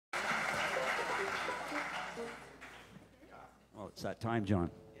It's that time,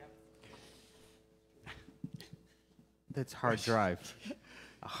 John. That's hard drive.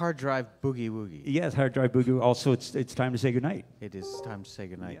 A hard drive boogie woogie. Yes, hard drive boogie. Also, it's time to say goodnight. It is time to say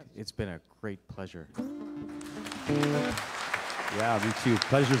goodnight. Yes. It's been a great pleasure. Yeah, me too.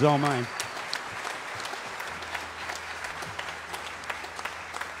 Pleasure's all mine.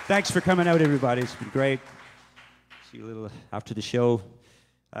 Thanks for coming out, everybody. It's been great. See you a little after the show.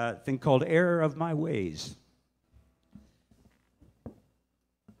 Thing called Error of My Ways.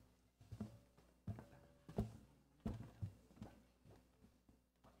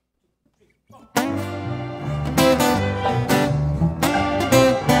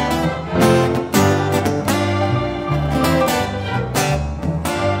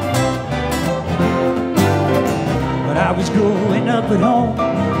 I was growing up at home,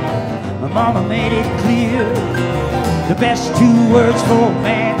 my mama made it clear, the best two words for a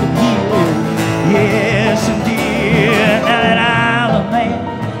man to hear. Yes, indeed, now that I'm a man,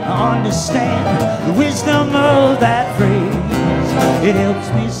 I understand the wisdom of that phrase. It helps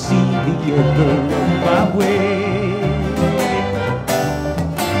me see the error of my way.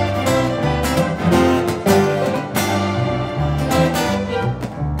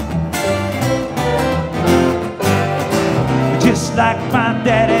 Just like my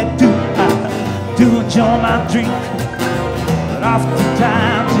daddy do, I do enjoy my drink, but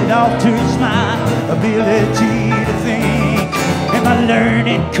oftentimes it alters my ability to think, and my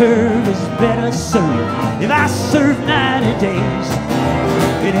learning curve is better served if I serve 90 days.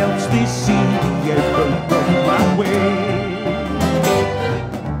 It helps me see the error of my way.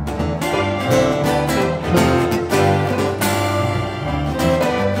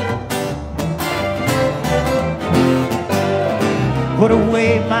 Put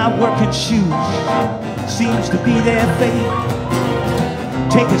away my working shoes, seems to be their fate.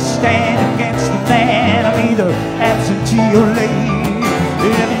 Take a stand against the man, I'm either absentee or late.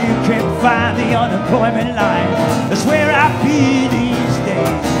 If you can find the unemployment line, that's where I be these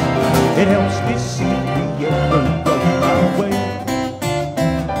days. It helps me see the error of my way.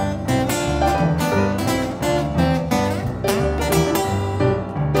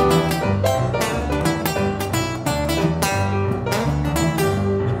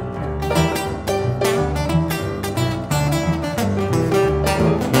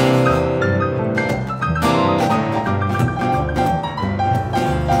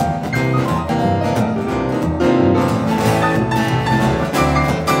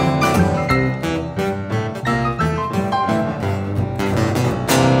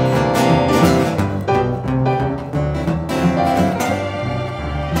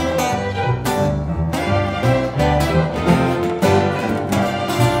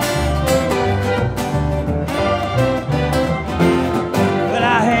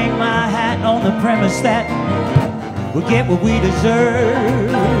 That we'll get what we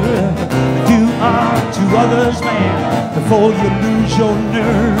deserve. Do unto others, man, before you lose your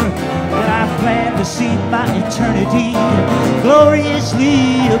nerve. And I plan to see my eternity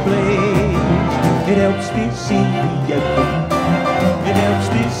gloriously ablaze. It helps me see the error. It helps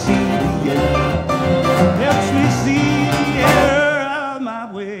me see the error. It helps me see the error of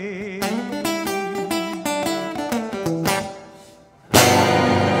my way.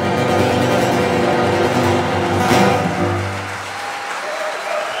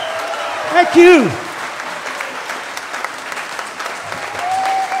 Thank you.